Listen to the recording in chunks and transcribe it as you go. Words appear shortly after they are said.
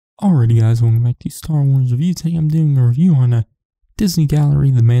Alrighty guys, welcome back to Star Wars Review. Today I'm doing a review on a Disney Gallery,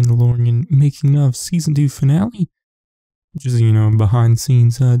 The Mandalorian making of Season 2 finale, which is, a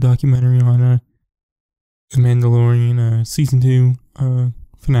behind-the-scenes documentary on The Mandalorian Season 2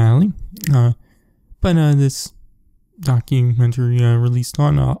 finale. But this documentary released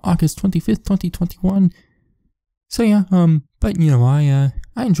on August 25th, 2021. So yeah, but I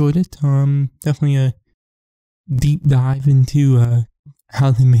enjoyed it. Definitely a deep dive into how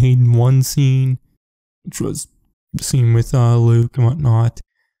they made one scene, which was the scene with Luke and whatnot,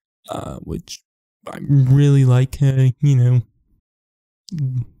 which I really like. He's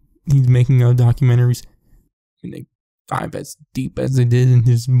making documentaries, and they dive as deep as they did in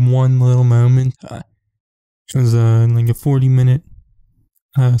this one little moment. It was like a 40-minute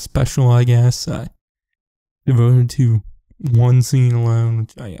special, I guess, devoted to one scene alone,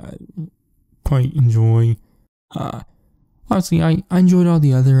 which I quite enjoy. Honestly, I enjoyed all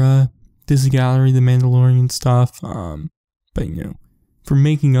the other Disney Gallery, The Mandalorian stuff, but for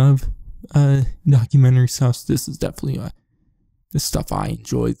making of documentary stuff, this is definitely the stuff I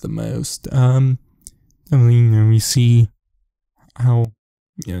enjoyed the most. Definitely, we see how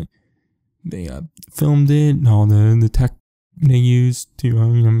they filmed it and all the tech they used to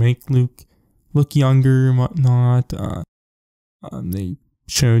make Luke look younger and whatnot. They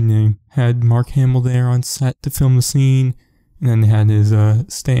showed they had Mark Hamill there on set to film the scene. And then they had his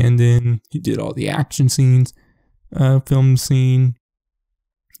stand-in. He did all the action scenes, film scene.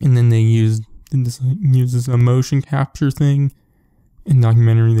 And then they used this motion capture thing. In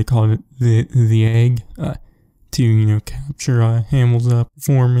documentary, they called it the egg to capture Hamill's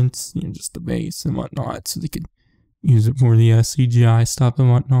performance, just the bass and whatnot, so they could use it for the CGI stuff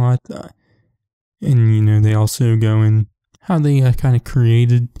and whatnot. And they also go in how they kind of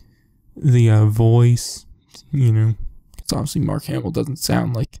created the voice, Obviously Mark Hamill doesn't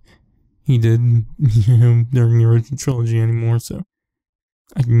sound like he did, during the original trilogy anymore, so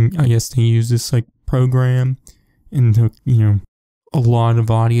I guess they used this program and took, a lot of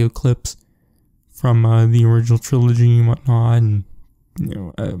audio clips from the original trilogy and whatnot, and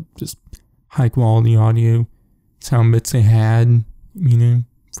just high quality audio sound bits they had,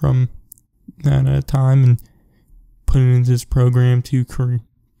 from that time, and put it into this program to kind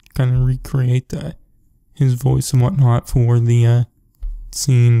of recreate his voice and whatnot for the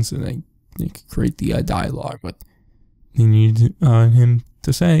scenes, and they could create the dialogue what they needed him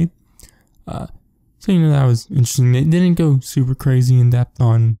to say. So that was interesting. They didn't go super crazy in depth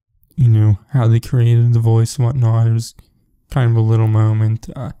on how they created the voice and whatnot. It was kind of a little moment,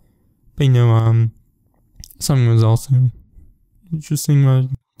 but something was also interesting. I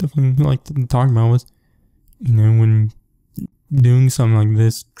definitely like to talk about was when doing something like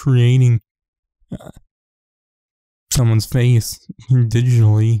this, creating someone's face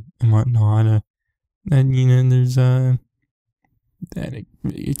digitally and whatnot, that there's that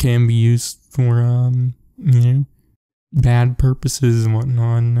it can be used for bad purposes and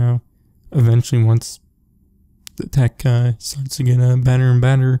whatnot. And eventually, once the tech starts to get better and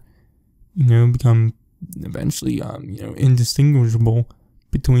better, become eventually indistinguishable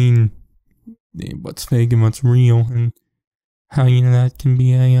between what's fake and what's real, and how that can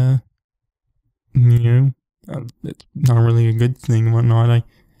be a it's not really a good thing and whatnot.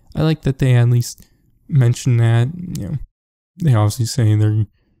 I like that they at least mention that, they obviously say they're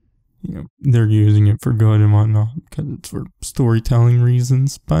using it for good and whatnot, because it's for storytelling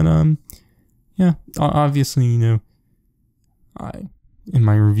reasons, but, yeah, obviously, in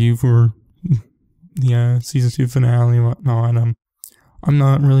my review for the, Season 2 finale and whatnot, I'm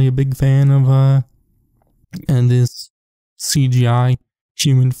not really a big fan of, this CGI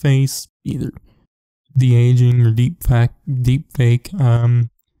human face, either the aging or deep fake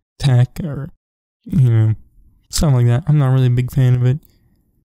tech, or something like that. I'm not really a big fan of it,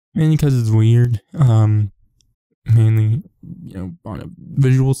 mainly because it's weird. Mainly on a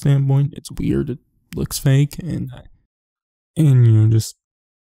visual standpoint, it's weird. It looks fake, and just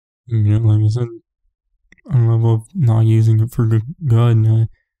like I said, on a level of not using it for good, and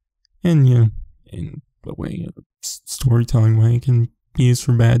in a way, a storytelling way, it can be used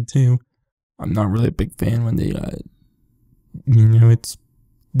for bad too. I'm not really a big fan when they, it's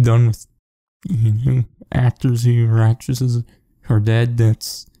done with, actors or actresses who are dead.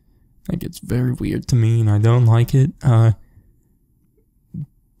 That's, it's very weird to me, and I don't like it.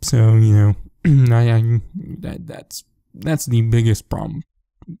 So, that's the biggest problem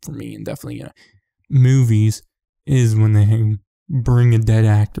for me, and definitely, movies, is when they bring a dead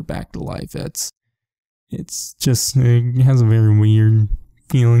actor back to life. It's just, it has a very weird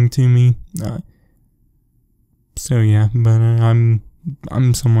feeling to me. So yeah, but I'm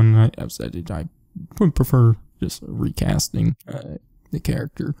I'm someone I've said it, I would prefer just recasting the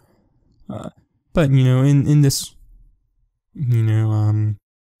character. But in this,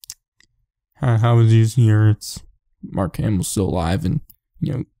 how it is here, it's Mark Hamill's still alive, and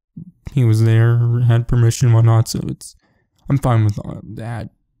he was there, had permission and whatnot, so I'm fine with that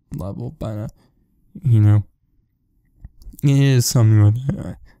level. But it is something with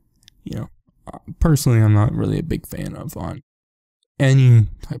personally, I'm not really a big fan of on any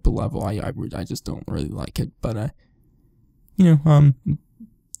type of level. I just don't really like it. But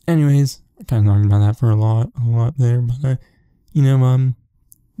anyways, I kind of talked about that for a lot there. But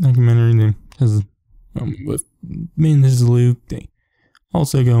documentary because with mainly this is Luke, they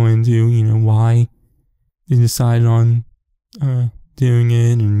also go into why they decided on doing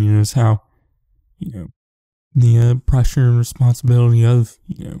it, and just how the pressure and responsibility of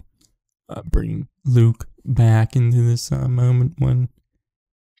bringing Luke back into this moment when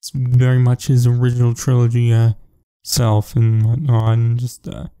it's very much his original trilogy self and whatnot, and just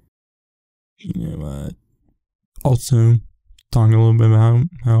also talking a little bit about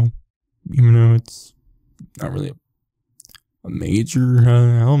how even though it's not really a major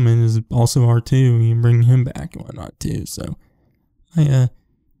element, is also R2, you bring him back and whatnot too. So I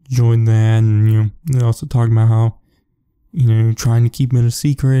enjoyed that, and they also talk about how trying to keep it a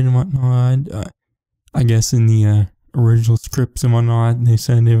secret and whatnot. I guess in the original scripts and whatnot, they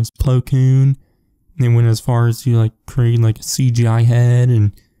said it was Plo Koon. They went as far as to create a CGI head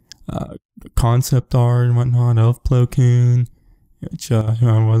and concept art and whatnot of Plo Koon, which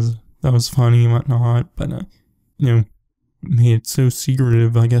that was funny and whatnot. But made it so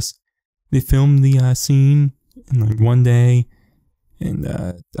secretive. I guess they filmed the scene in one day, and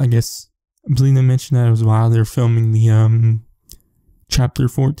I believe they mentioned that it was while they were filming the chapter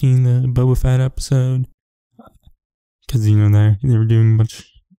 14, the Boba Fett episode, because they were doing a bunch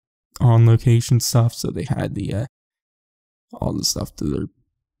on location stuff, so they had the all the stuff to their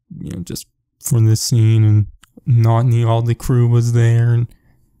just for this scene, and not all the crew was there, and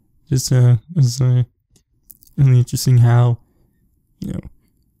just it was really interesting how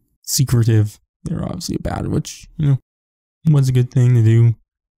secretive they're obviously about it, which was a good thing to do.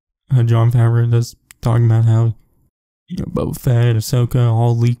 Jon Favreau does talking about how Boba Fett, Ahsoka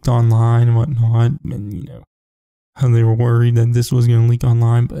all leaked online and whatnot, and how they were worried that this was going to leak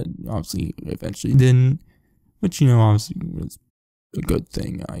online, but obviously eventually didn't, which obviously was a good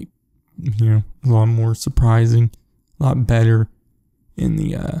thing. A lot more surprising, a lot better in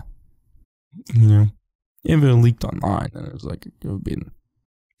the if it leaked online, then it was it would have been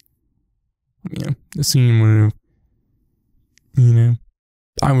the scene would have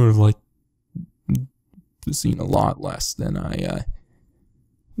I would have liked the scene a lot less than I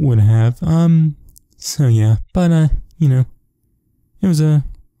would have. So yeah, but it was a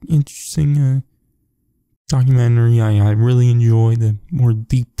interesting documentary. I really enjoyed the more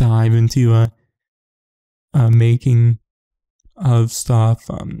deep dive into making of stuff.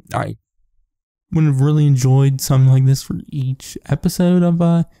 I would have really enjoyed something like this for each episode of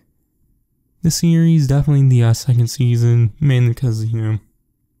the series. Definitely the second season, mainly because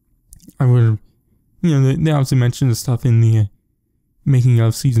I would have they obviously mentioned the stuff in the making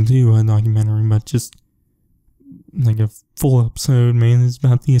of season 2 documentary, but just a full episode mainly is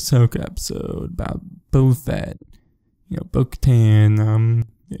about the Ahsoka episode, about Boba Fett, Bo-Katan,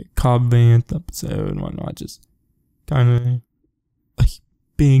 Cobb Vanth episode and whatnot. Just kind of a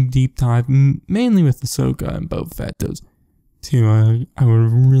big deep dive, mainly with Ahsoka and Boba Fett. Those two, I would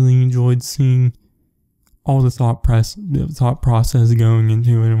have really enjoyed seeing all the thought process going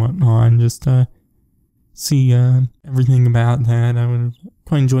into it and whatnot, and just see everything about that. I would have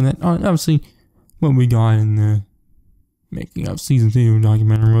quite enjoyed that. Obviously, what we got in the making of season 2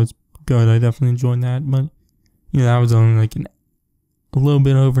 documentary was good. I definitely enjoyed that, but that was only a little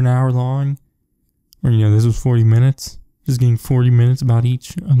bit over an hour long. Or this was 40 minutes. Just getting 40 minutes about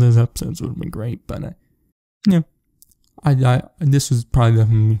each of those episodes would have been great. But I this was probably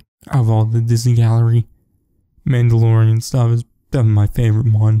definitely, out of all the Disney Gallery Mandalorian stuff, is definitely my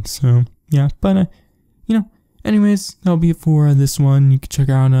favorite one. So yeah, but anyways, that'll be it for this one. You can check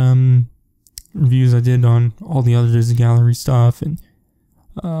out reviews I did on all the other Disney Gallery stuff, and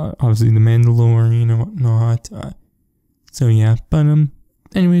obviously the Mandalorian and whatnot. So yeah, but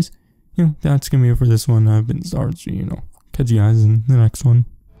anyways, that's gonna be it for this one. I've been Star Wars, catch you guys in the next one.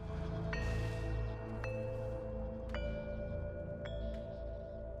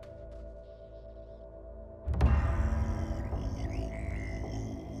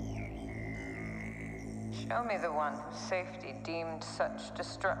 Show me the one whose safety deemed such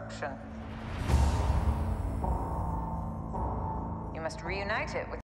destruction. You must reunite it with